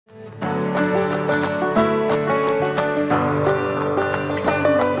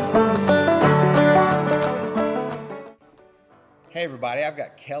everybody. I've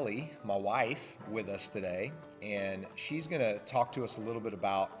got Kelly, my wife, with us today, and she's going to talk to us a little bit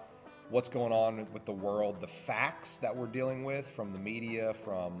about what's going on with the world, the facts that we're dealing with from the media,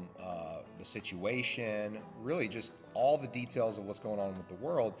 from the situation, really just all the details of what's going on with the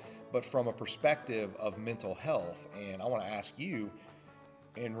world, but from a perspective of mental health. And I want to ask you,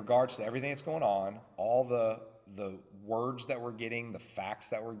 in regards to everything that's going on, all the words that we're getting, the facts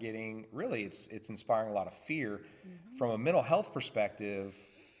that we're getting, really it's inspiring a lot of fear. Mm-hmm. From a mental health perspective,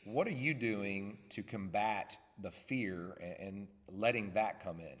 what are you doing to combat the fear and letting that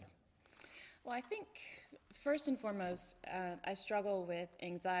come in? Well, I think first and foremost, I struggle with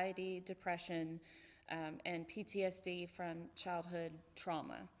anxiety, depression, and PTSD from childhood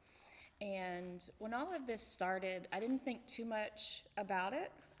trauma. And when all of this started, I didn't think too much about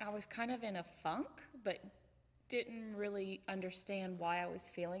it. I was kind of in a funk, but didn't really understand why I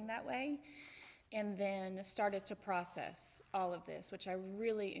was feeling that way. And then started to process all of this, which I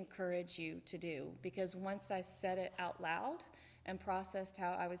really encourage you to do, because once I said it out loud and processed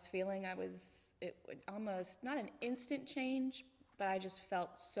how I was feeling, it almost, not an instant change, but I just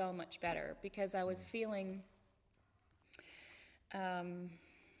felt so much better because I was feeling, trying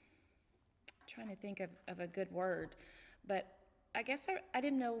to think of a good word, but I guess I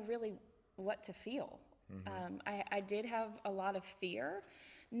didn't know really what to feel. Mm-hmm. I did have a lot of fear,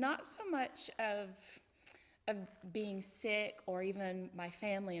 not so much of being sick or even my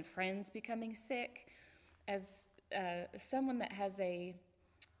family and friends becoming sick. As someone that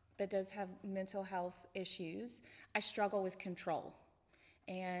does have mental health issues, I struggle with control,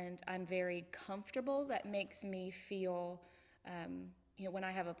 and I'm very comfortable. That makes me feel, when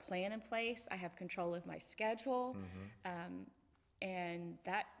I have a plan in place, I have control of my schedule. Mm-hmm. And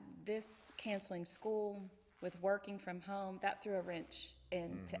this canceling school with working from home, that threw a wrench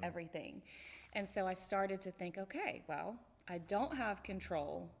into mm-hmm. everything. And so I started to think, okay, well, I don't have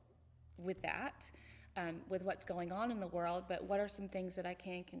control with that, with what's going on in the world, but what are some things that I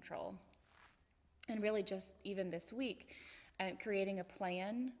can control? And really just even this week, creating a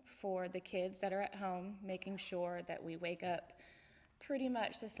plan for the kids that are at home, making sure that we wake up pretty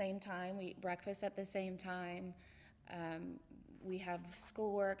much the same time, we eat breakfast at the same time, we have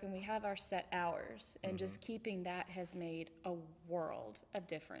schoolwork and we have our set hours, and mm-hmm. just keeping that has made a world of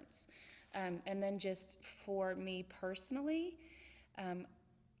difference. And then just for me personally,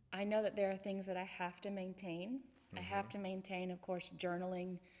 I know that there are things that I have to maintain. Mm-hmm. I have to maintain, of course,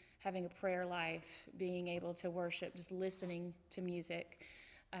 journaling, having a prayer life, being able to worship, just listening to music,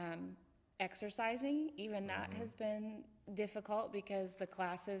 exercising. Even that mm-hmm. has been difficult because the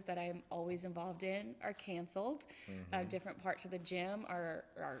classes that I'm always involved in are canceled. Mm-hmm. Different parts of the gym are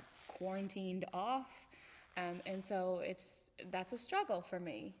quarantined off. And so that's a struggle for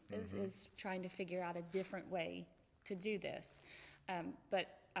me, mm-hmm. is trying to figure out a different way to do this. But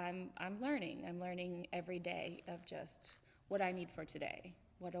I'm learning every day of just what I need for today.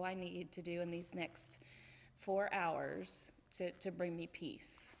 What do I need to do in these next 4 hours to bring me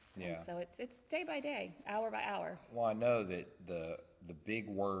peace? Yeah. And so it's day by day, hour by hour. Well, I know that the big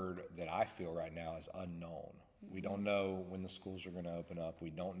word that I feel right now is unknown. Mm-hmm. We don't know when the schools are going to open up. We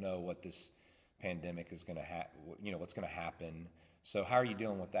don't know what this pandemic is going to what's going to happen. So how are you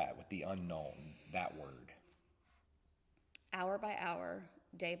dealing with that, with the unknown, that word? Hour by hour,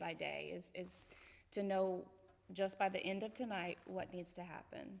 day by day is to know just by the end of tonight what needs to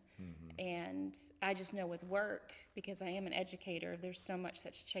happen. Mm-hmm. And I just know with work, because I am an educator, there's so much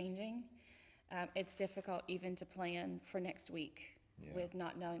that's changing. It's difficult even to plan for next week with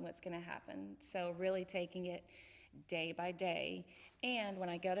not knowing what's going to happen. So really taking it day by day. And when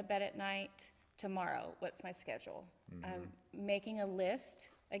I go to bed at night, tomorrow, what's my schedule? Mm-hmm. Making a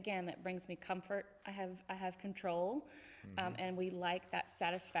list, again, that brings me comfort. I have control, mm-hmm. And we like that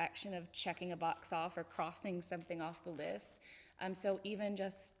satisfaction of checking a box off or crossing something off the list. So even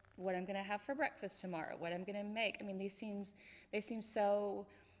just what I'm going to have for breakfast tomorrow, what I'm going to make. I mean, they seem so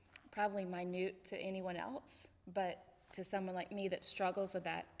probably minute to anyone else, but to someone like me that struggles with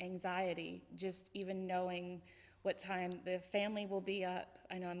that anxiety, just even knowing what time the family will be up.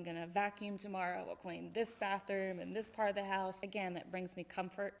 I know I'm going to vacuum tomorrow. We'll clean this bathroom and this part of the house. Again, that brings me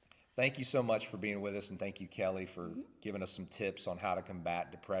comfort. Thank you so much for being with us, and thank you, Kelly, for mm-hmm. giving us some tips on how to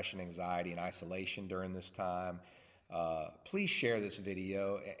combat depression, anxiety, and isolation during this time. Please share this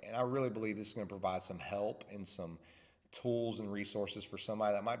video, and I really believe this is going to provide some help and some tools and resources for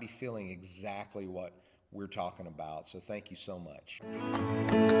somebody that might be feeling exactly what we're talking about. So thank you so much.